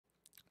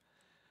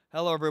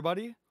Hello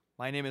everybody,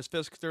 my name is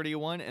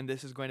Fisk31 and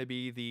this is going to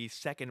be the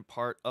second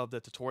part of the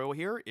tutorial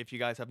here. If you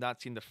guys have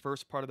not seen the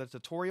first part of the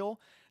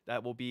tutorial,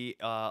 that will be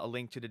a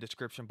link to the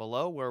description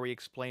below where we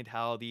explained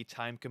how the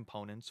time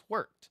components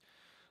worked.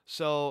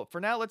 So for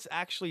now, let's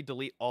actually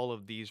delete all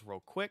of these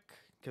real quick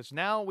because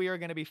now we are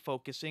going to be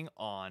focusing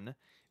on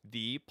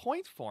the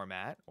point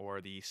format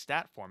or the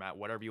stat format,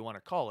 whatever you want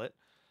to call it,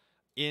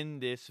 in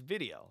this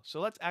video.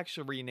 So let's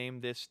actually rename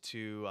this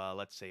to,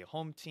 let's say,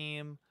 home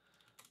team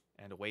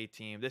and away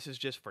team. This is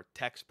just for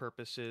text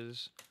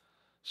purposes.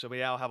 So we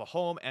now have a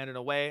home and an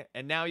away,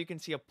 and now you can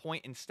see a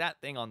point and stat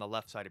thing on the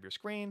left side of your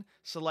screen.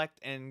 Select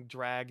and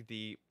drag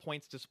the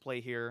points display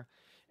here,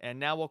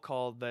 and now we'll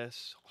call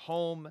this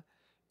home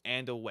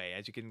and away.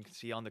 As you can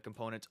see on the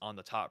components on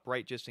the top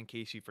right, just in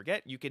case you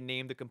forget, you can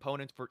name the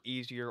components for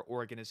easier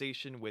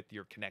organization with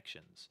your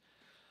connections.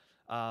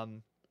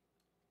 Um,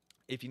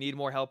 if you need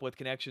more help with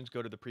connections,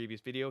 go to the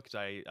previous video because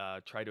I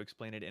try to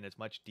explain it in as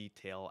much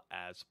detail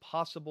as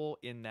possible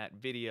in that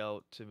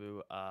video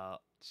to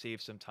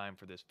save some time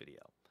for this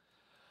video.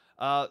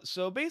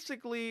 So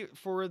basically,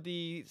 for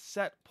the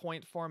set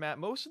point format,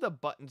 most of the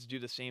buttons do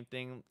the same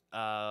thing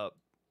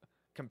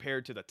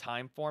compared to the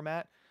time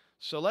format.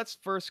 So let's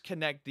first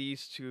connect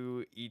these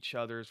to each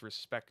other's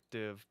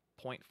respective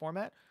point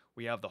format.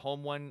 We have the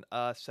home one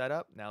set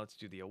up. Now let's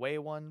do the away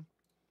one.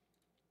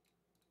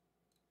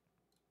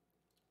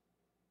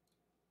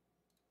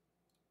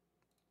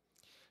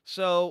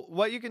 So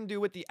what you can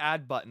do with the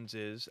add buttons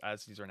is,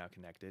 as these are now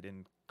connected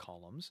in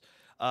columns,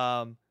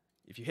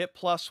 if you hit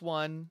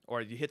 +1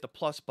 or you hit the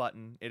plus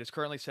button, it is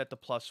currently set to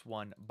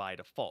 +1 by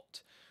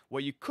default.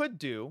 What you could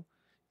do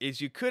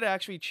is you could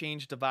actually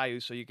change the value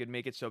so you could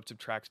make it so it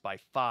subtracts by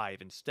 5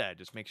 instead.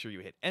 Just make sure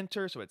you hit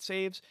enter so it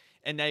saves,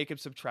 and now you can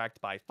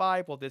subtract by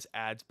 5. Well, this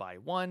adds by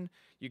 1.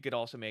 You could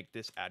also make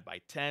this add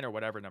by 10 or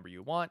whatever number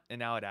you want, and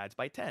now it adds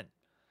by 10.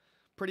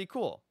 Pretty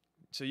cool.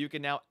 So you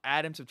can now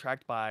add and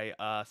subtract by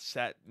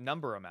set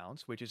number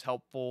amounts, which is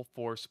helpful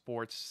for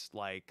sports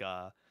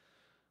not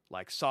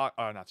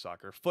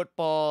soccer,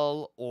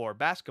 football or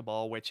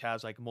basketball, which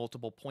has like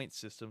multiple point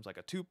systems, like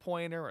a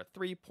 2-pointer, a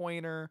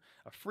 3-pointer,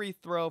 a free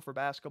throw for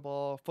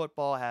basketball.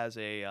 Football has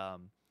a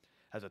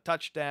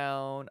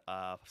touchdown,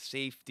 a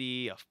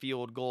safety, a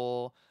field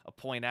goal, a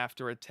point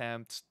after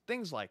attempt,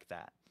 things like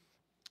that.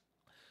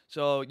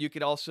 So you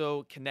could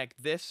also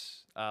connect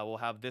this. We'll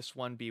have this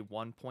one be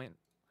 1 point.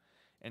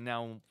 And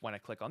now when I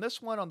click on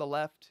this one on the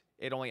left,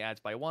 it only adds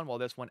by 1, while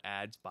this one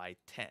adds by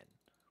 10,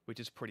 which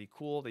is pretty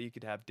cool that you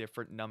could have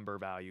different number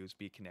values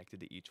be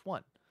connected to each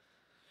one.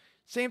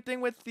 Same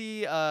thing with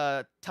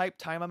the type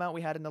time amount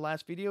we had in the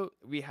last video.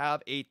 We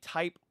have a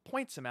type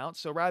points amount.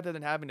 So rather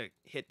than having to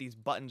hit these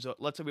buttons,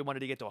 let's say we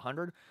wanted to get to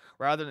 100,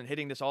 rather than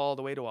hitting this all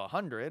the way to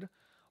 100,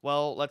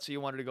 well, let's say you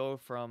wanted to go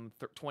from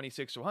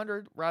 26 to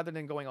 100, rather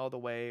than going all the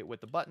way with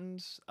the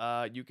buttons,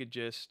 you could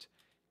just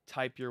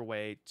type your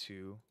way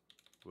to...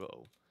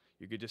 Whoa.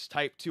 You could just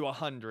type to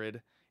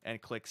 100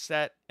 and click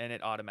set, and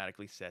it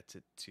automatically sets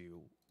it to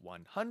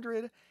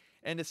 100.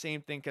 And the same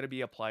thing could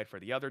be applied for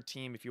the other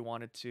team if you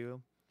wanted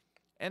to.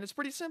 And it's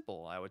pretty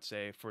simple, I would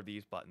say, for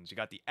these buttons. You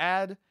got the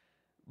add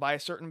by a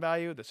certain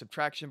value, the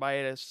subtraction by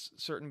a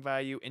certain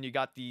value, and you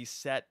got the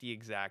set the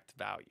exact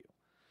value.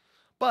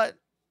 But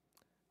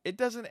it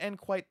doesn't end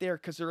quite there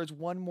because there is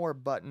one more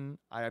button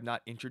I have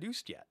not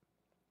introduced yet.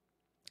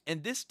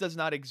 And this does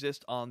not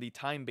exist on the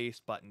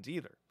time-based buttons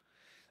either.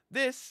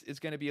 This is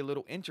going to be a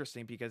little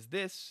interesting because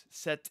this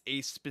sets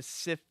a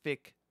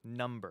specific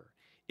number.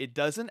 It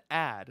doesn't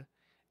add,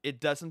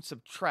 it doesn't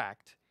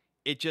subtract,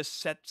 it just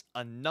sets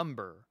a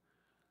number.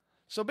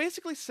 So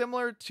basically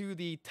similar to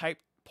the type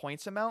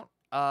points amount,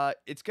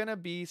 it's going to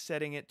be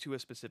setting it to a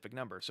specific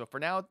number. So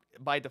for now,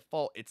 by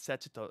default, it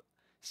sets it to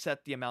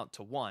set the amount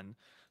to 1.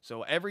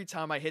 So every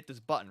time I hit this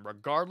button,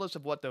 regardless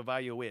of what the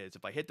value is,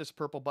 if I hit this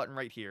purple button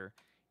right here,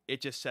 it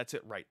just sets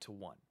it right to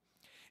 1.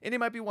 And you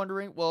might be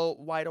wondering, well,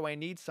 why do I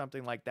need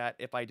something like that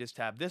if I just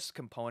have this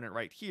component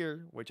right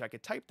here, which I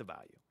could type the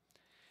value?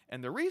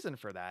 And the reason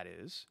for that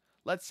is,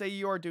 let's say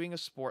you are doing a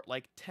sport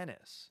like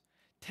tennis.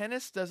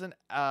 Tennis doesn't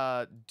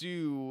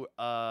do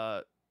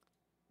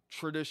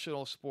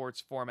traditional sports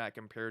format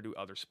compared to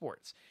other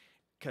sports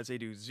because they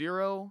do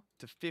 0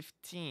 to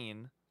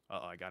 15.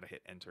 I got to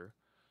hit enter.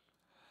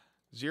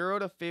 0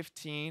 to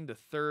 15 to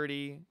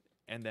 30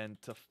 and then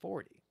to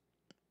 40.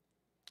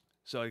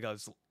 So it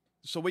goes...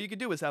 So what you can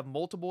do is have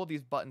multiple of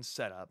these buttons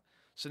set up.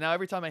 So now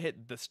every time I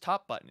hit this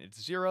top button,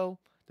 it's 0.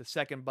 The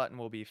second button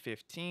will be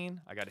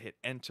 15. I got to hit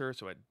enter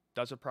so it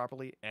does it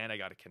properly, and I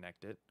got to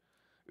connect it.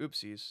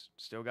 Oopsies,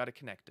 still got to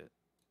connect it.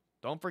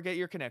 Don't forget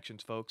your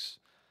connections, folks.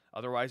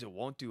 Otherwise, it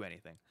won't do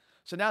anything.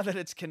 So now that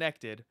it's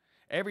connected,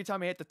 every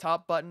time I hit the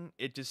top button,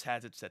 it just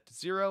has it set to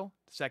 0.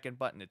 The second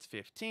button, it's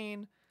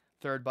 15.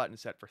 Third button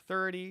set for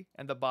 30,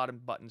 and the bottom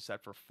button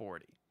set for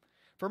 40.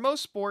 For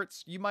most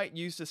sports, you might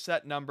use the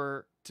set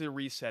number to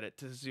reset it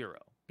to 0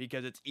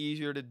 because it's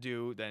easier to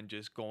do than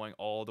just going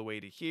all the way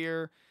to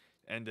here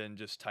and then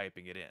just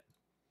typing it in.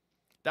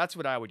 That's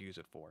what I would use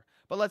it for.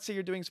 But let's say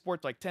you're doing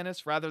sports like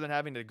tennis, rather than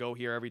having to go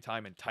here every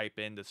time and type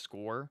in the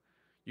score,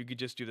 you could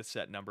just do the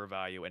set number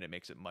value and it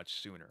makes it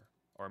much sooner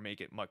or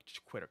make it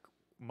much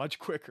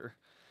quicker.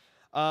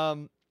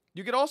 Um,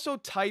 you could also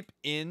type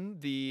in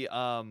you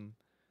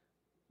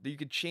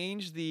could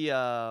change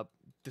the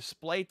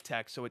display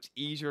text so it's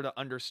easier to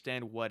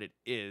understand what it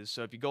is.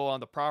 So if you go on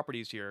the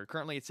properties here,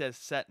 currently it says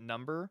set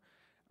number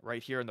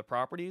right here in the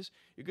properties.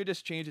 You could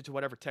just change it to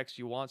whatever text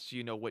you want so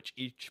you know which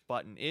each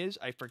button is.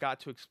 I forgot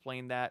to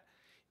explain that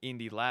in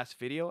the last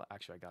video.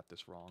 Actually, I got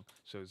this wrong.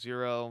 So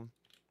 0,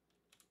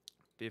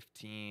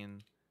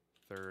 15,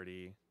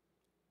 30,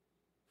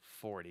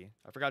 40.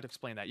 I forgot to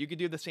explain that. You could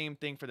do the same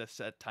thing for the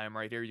set time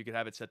right here. You could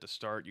have it set to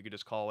start. You could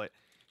just call it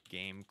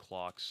game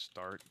clock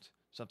start,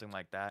 something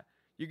like that.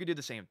 You could do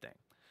the same thing.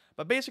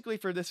 But basically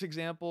for this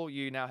example,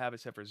 you now have it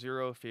set for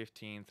 0,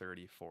 15,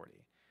 30, 40.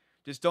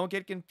 Just don't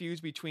get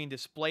confused between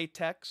display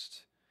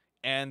text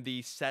and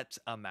the set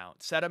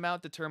amount. Set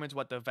amount determines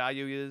what the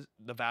value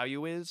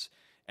is,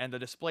 and the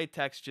display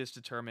text just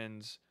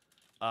determines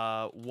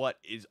what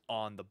is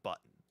on the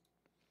button.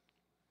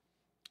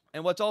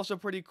 And what's also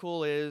pretty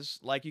cool is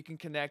like you can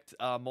connect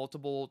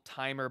multiple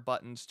timer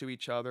buttons to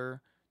each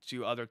other,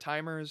 to other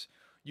timers.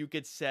 You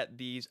could set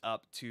these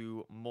up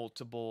to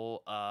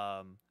multiple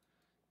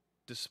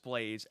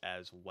displays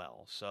as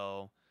well.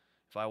 So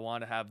if I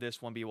want to have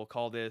this one be, we'll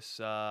call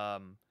this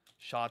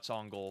shots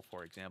on goal,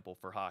 for example,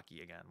 for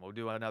hockey again. We'll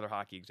do another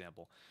hockey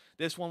example.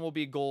 This one will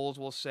be goals,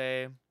 we'll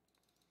say.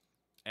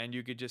 And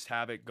you could just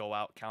have it go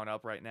out, count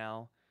up right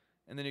now.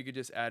 And then you could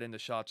just add in the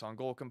shots on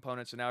goal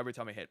component. So now every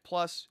time I hit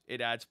plus,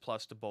 it adds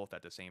plus to both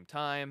at the same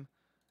time.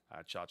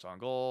 Add shots on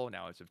goal.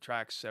 Now it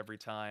subtracts every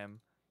time.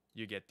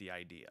 You get the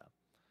idea.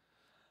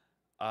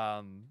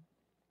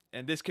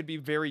 And this could be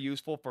very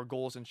useful for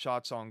goals and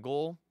shots on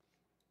goal.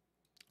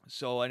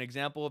 So an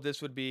example of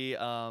this would be,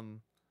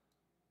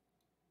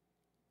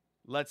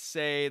 let's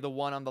say the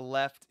one on the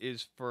left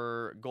is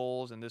for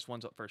goals and this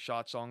one's for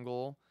shots on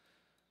goal.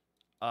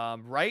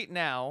 Right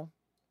now,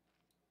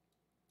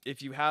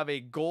 if you have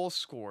a goal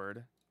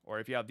scored, or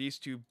if you have these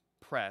two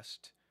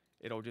pressed,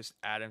 it'll just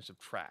add and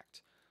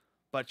subtract.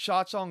 But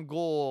shots on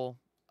goal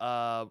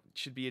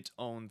should be its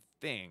own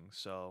thing.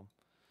 So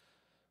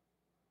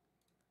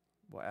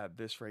we'll add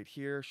this right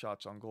here.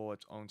 Shots on goal,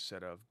 its own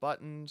set of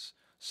buttons.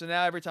 So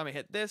now every time I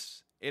hit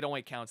this, it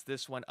only counts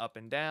this one up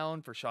and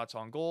down for shots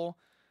on goal.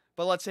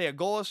 But let's say a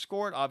goal is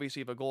scored.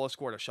 Obviously, if a goal is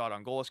scored, a shot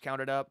on goal is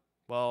counted up.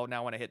 Well,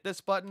 now when I hit this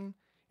button,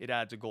 it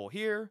adds a goal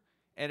here.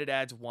 And it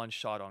adds one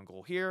shot on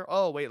goal here.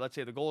 Oh, wait, let's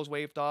say the goal is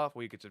waved off.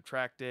 Well, you could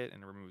subtract it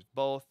and it removes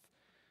both.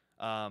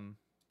 And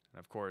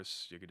of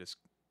course, you could just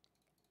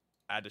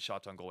add the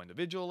shots on goal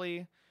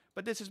individually.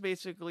 But this is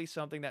basically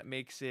something that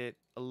makes it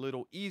a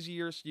little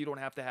easier so you don't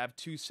have to have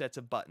two sets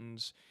of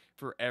buttons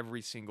for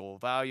every single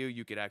value.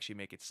 You could actually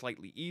make it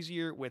slightly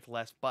easier with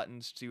less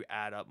buttons to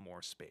add up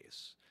more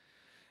space.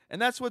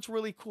 And that's what's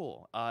really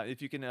cool.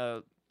 If you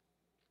can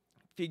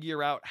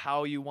figure out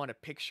how you want to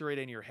picture it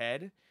in your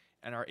head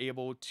and are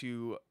able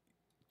to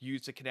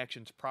use the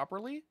connections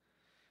properly,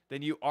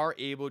 then you are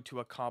able to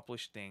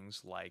accomplish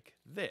things like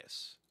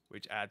this,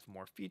 which adds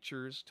more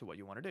features to what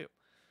you want to do.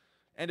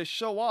 And to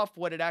show off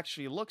what it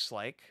actually looks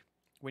like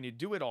when you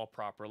do it all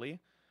properly,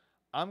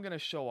 I'm going to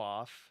show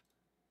off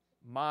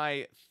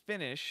my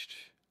finished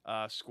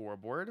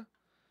scoreboard.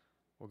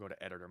 We'll go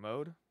to editor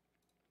mode.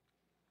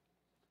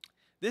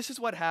 This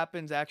is what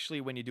happens actually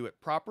when you do it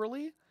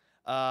properly.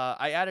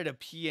 I added a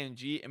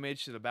PNG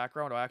image to the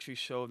background. I'll actually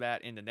show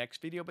that in the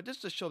next video, but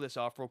just to show this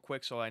off real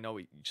quick so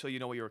you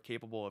know what you're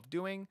capable of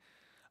doing.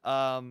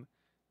 If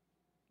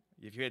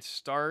you hit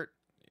start,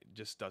 it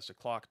just does the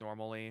clock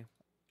normally.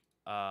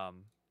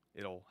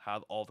 It'll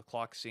have all the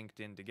clocks synced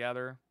in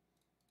together.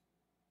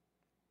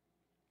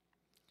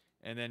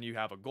 And then you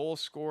have a goal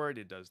scored.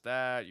 It does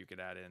that. You could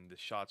add in the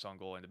shots on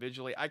goal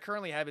individually. I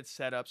currently have it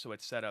set up so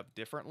it's set up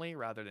differently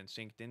rather than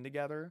synced in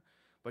together.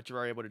 But you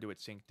are able to do it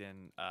synced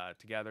in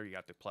together. You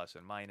got the plus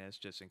and minus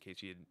just in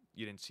case you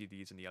didn't see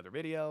these in the other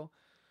video.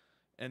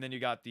 And then you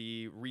got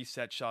the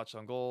reset shots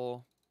on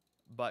goal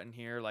button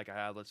here. Like I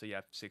have, let's say you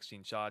have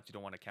 16 shots. You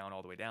don't want to count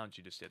all the way down. So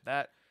you just did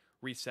that.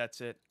 Resets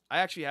it. I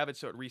actually have it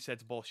so it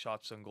resets both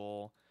shots on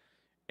goal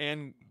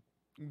and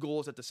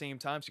goals at the same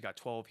time. So you got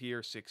 12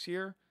 here, 6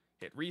 here.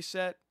 Hit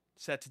reset,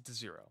 sets it to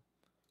 0.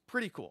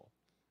 Pretty cool.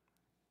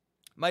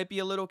 Might be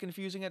a little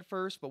confusing at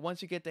first, but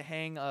once you get the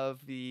hang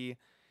of the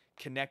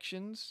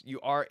connections, you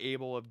are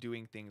able of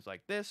doing things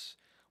like this.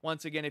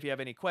 Once again, if you have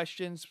any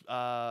questions,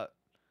 go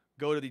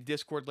to the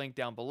Discord link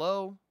down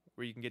below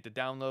where you can get the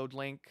download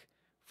link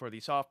for the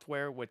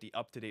software with the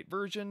up-to-date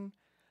version,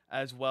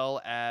 as well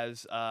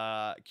as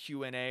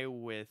Q&A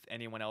with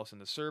anyone else in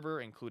the server,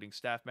 including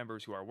staff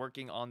members who are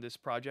working on this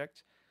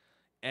project,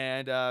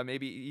 and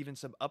maybe even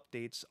some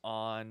updates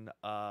on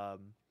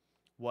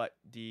what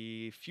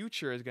the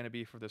future is going to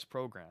be for this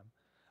program.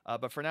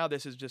 But for now,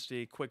 this is just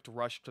a quick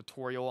rush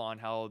tutorial on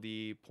how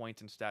the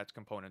points and stats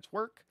components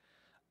work.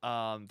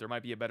 There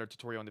might be a better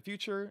tutorial in the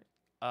future,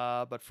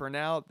 but for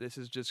now, this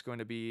is just going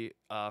to be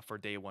for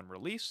day 1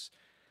 release.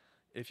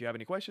 If you have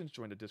any questions,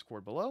 join the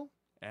Discord below.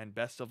 And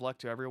best of luck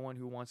to everyone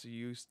who wants to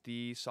use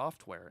the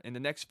software. In the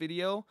next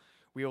video,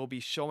 we will be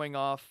showing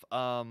off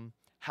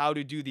how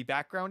to do the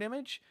background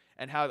image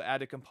and how to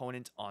add a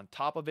component on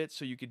top of it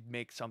so you could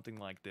make something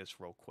like this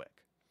real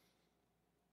quick.